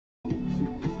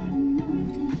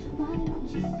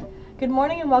Good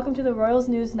morning and welcome to the Royals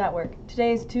News Network.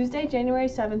 Today is Tuesday, January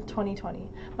 7th, 2020.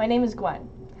 My name is Gwen.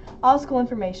 All school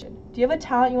information. Do you have a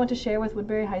talent you want to share with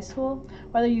Woodbury High School?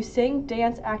 Whether you sing,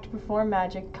 dance, act, perform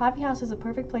magic, Coffee House is a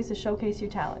perfect place to showcase your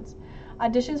talents.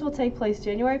 Auditions will take place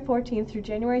January 14th through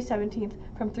January 17th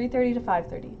from 3:30 to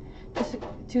 5:30.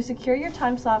 To secure your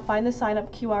time slot, find the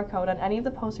sign-up QR code on any of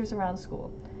the posters around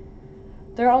school.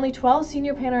 There are only 12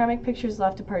 senior panoramic pictures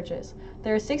left to purchase.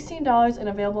 There is $16 and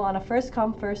available on a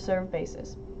first-come, first-served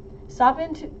basis. Stop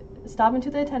into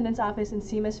the attendance office and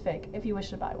see Miss Fick if you wish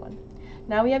to buy one.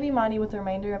 Now we have Imani with the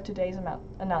remainder of today's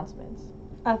announcements.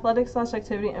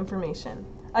 Athletic/activity information.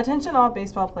 Attention all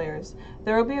baseball players.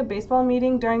 There will be a baseball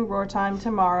meeting during roar time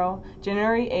tomorrow,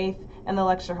 January 8th, in the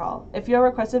lecture hall. If you are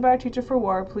requested by our teacher for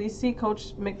war, please see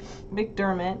Coach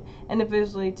McDermott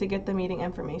individually to get the meeting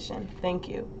information. Thank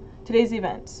you. Today's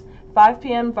events. 5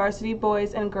 p.m. Varsity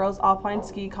Boys and Girls Alpine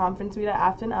Ski Conference meet at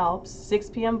Afton Alps.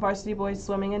 6 p.m. Varsity Boys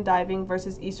Swimming and Diving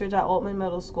versus Eastridge at Oltman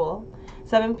Middle School.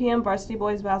 7 p.m. Varsity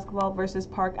Boys Basketball versus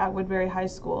Park at Woodbury High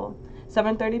School.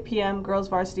 7:30 p.m. Girls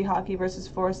Varsity Hockey versus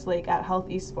Forest Lake at Health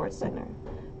East Sports Center.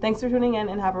 Thanks for tuning in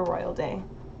and have a royal day.